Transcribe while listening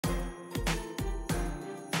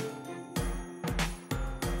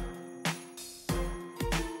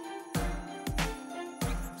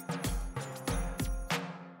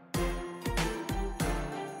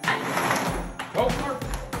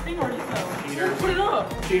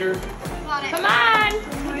cheater. Got it. Come on!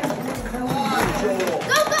 Come on, Joel. Go,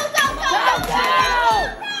 go, go, go, Go, go, go!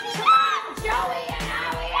 Come on, Joey and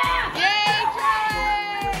Alia! Yay,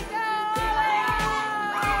 Joey! Go!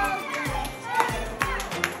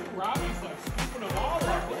 Robbie's like scooping them all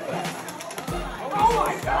up. Oh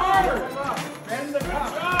my God! Bend the cup.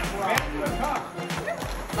 Bend the cup.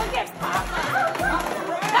 Look at Papa!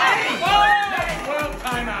 Hey! Well,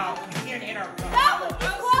 timeout. You can't hit our cup. No,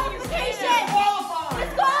 disqualification. Disqualification.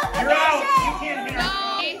 You're out. You can't hit our cup.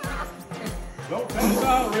 Don't pass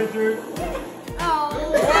out, Richard. Oh.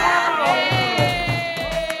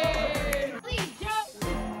 Please, Joe!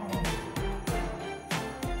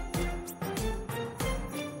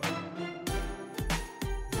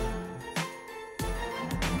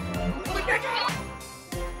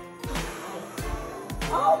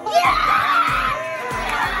 Oh, yeah.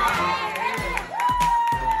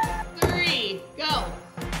 3, go!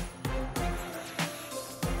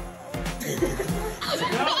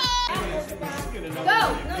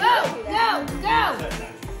 Go!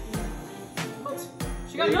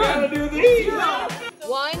 She got gotta do these.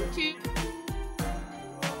 1, 2.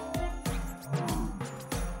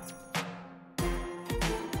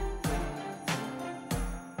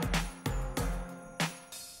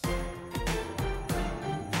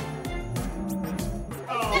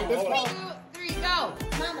 Oh, 2, 3, go!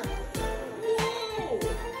 Mama.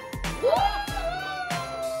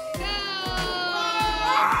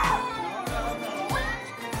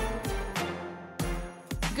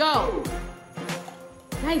 Go!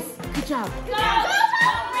 Nice, good job. Go,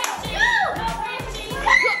 Richie. Go, Richie.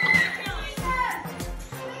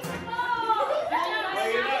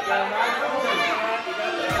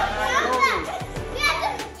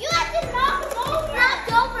 You have to knock him over.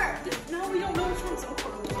 Knocked over. No, we don't know which one's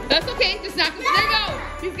over. That's okay, just knock him. There you go.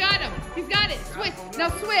 He's got him. He's got it. Switch. Now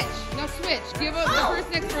switch. Now switch. Give up the first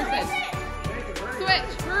next person.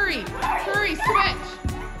 Switch. Hurry. Hurry, switch.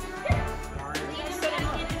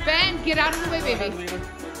 Ben, get out of the way, baby.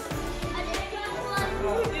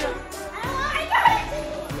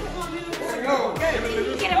 Go.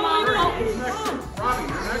 Get him on. Who's next? Robbie,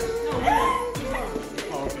 you're next.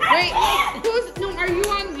 Wait, who's, no, are you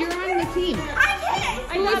on, you're on the team.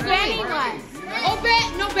 Who is Benny? Oh, Ben,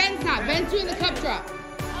 no, Ben's not. Ben's doing the cup drop.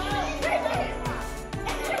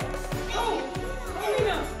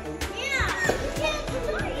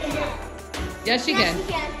 Yes, she can.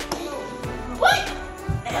 What?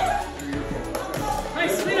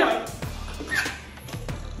 Nice, Lena.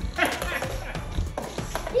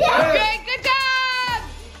 Okay, good job!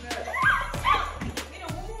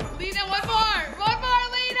 Lena, one more. One more,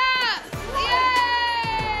 Lena!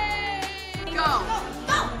 Yay! Go.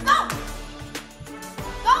 No!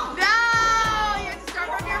 You have to start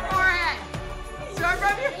from your forehead. Start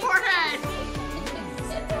from your forehead.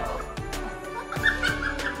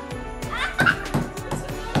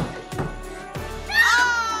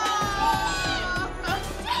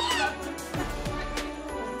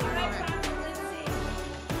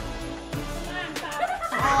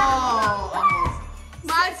 Oh, almost.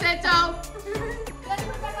 Come on, Seto.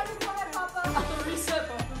 Reset,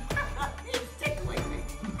 Papa.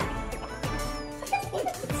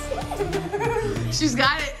 She's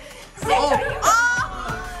got it. Oh. Oh.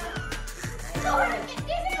 Come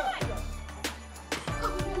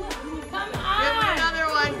Give her on. another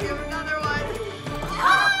one. Give her another one.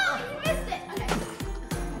 Oh, you missed it. Okay.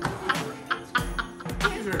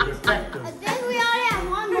 These are defective. I think we only have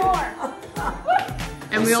one more.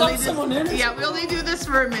 And we only someone in do, it? yeah, we only do this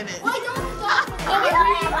for a minute. Why don't stop? We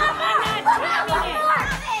only have one more.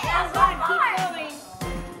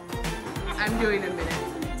 I'm doing a minute.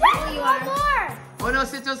 Daddy, one more. Oh no,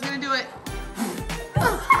 Sito's gonna do it.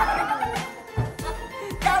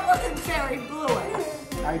 That wasn't Terry, blew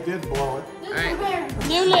it. I did blow it. All right.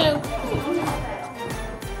 Lulu.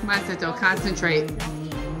 Come on, Sito, concentrate.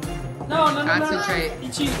 No. Concentrate. You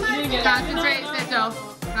cheat. You didn't get it. Concentrate, Sito.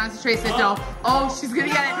 Concentrate, Sito. Oh, she's gonna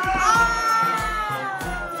get it. Oh!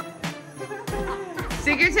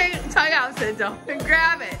 Stick your tongue out, Sito, and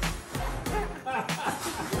grab it.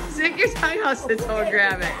 Stick your tongue out, Sito, and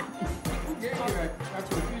grab it. That's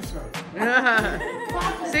what you said.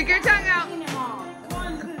 Stick your tongue out.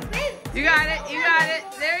 You got it. You got it.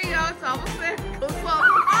 There you go. It's almost there. Go slow.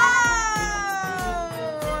 Oh!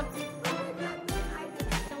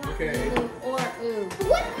 Okay.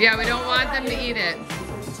 Yeah, we don't want them to eat it.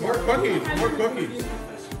 More cookies. More cookies.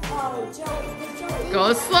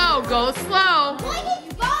 Go slow. Go slow. Why did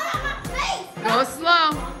you fall on my face? Go slow.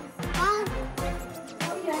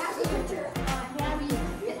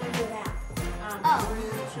 Oh.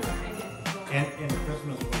 And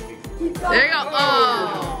Christmas cookies. There you go.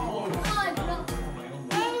 Oh.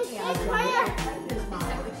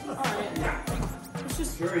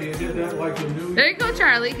 Sure, you did that like a new. There you go,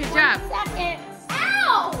 Charlie. Good job. Second.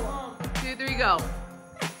 Ow! 2, 3, go. No,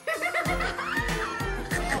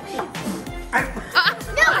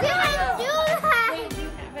 can I do that? Wait, do you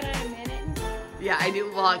have it in a minute? Yeah, I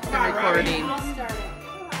do vlogs and recording. I'll start it.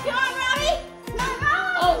 Come on, Robbie. Come on,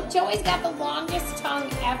 Robbie. Oh, Joey's got the longest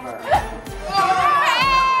tongue ever.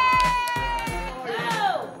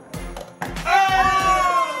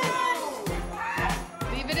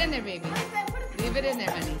 Leave it in there, baby. Leave it in there,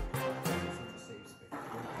 honey.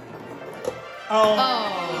 Oh.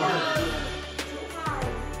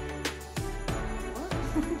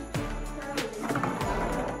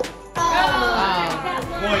 Oh.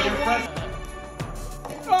 Boy, you're fresh.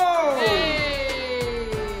 Oh.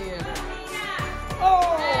 Hey.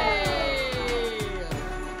 Oh. Hey.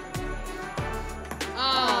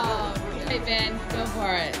 Oh. Hey, Ben. Go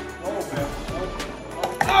for it.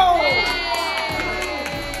 Oh. Hey.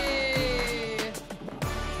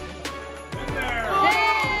 In there.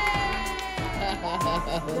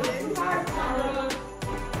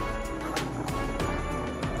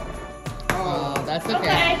 Oh, that's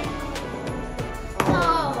okay.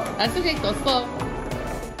 No. That's okay. Go slow.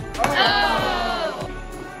 Oh.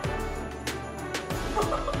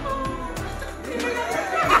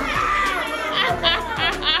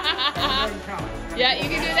 Yeah, you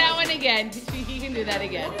can do that one again. He can do that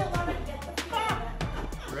again.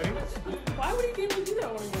 Ready? Why would he be able to do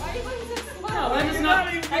that one again? No, that is not.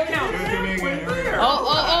 That counts. Give me again. Here we go. Oh,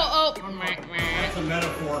 oh, oh, oh. That's a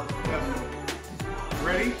metaphor. Yes.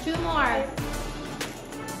 Ready? 2 more.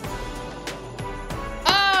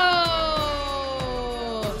 Oh.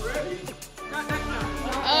 Ready?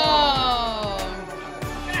 Oh.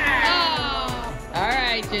 Oh. All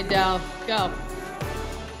right, Jindal. Go.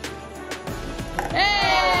 Hey.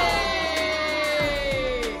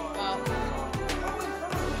 Oh.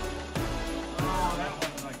 Oh, that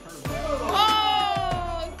wasn't like her. Oh.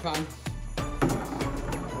 Come on.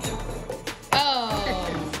 Oh.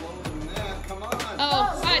 Come on.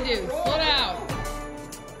 Oh, I do. Slow down.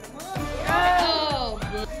 Oh.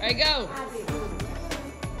 There you go.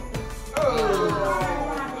 Oh.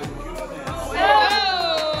 Oh.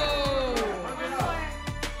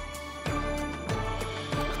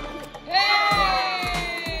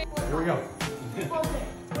 Hey. Here we go.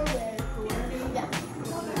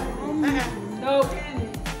 Nope.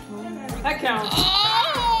 That counts. Oh,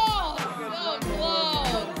 so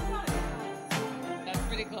close. That's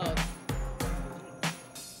pretty close.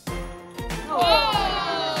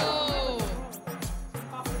 Oh.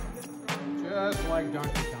 Just like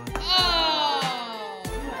Donkey Kong. Oh.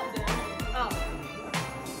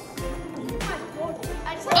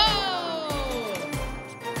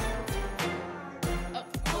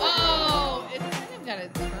 Oh, it's kind of got a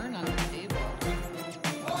turn on the table.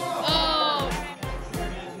 Oh,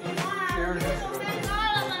 Sharon has to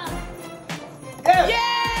go.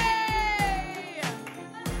 yay!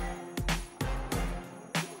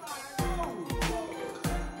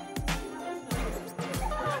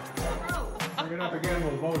 Bring it up again,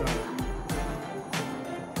 we'll vote on it.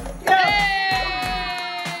 Yeah.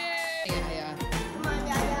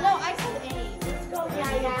 No, I said A. Let's go,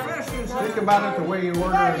 yeah. Think about it the way you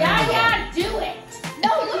order it. Yeah, do it.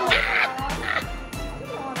 No, you.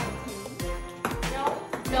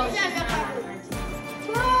 No, she's not.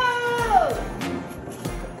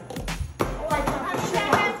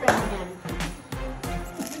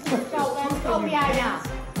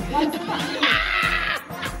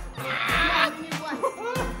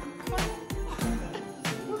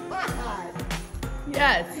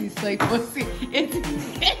 Yes, he's like, pussy.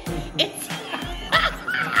 It's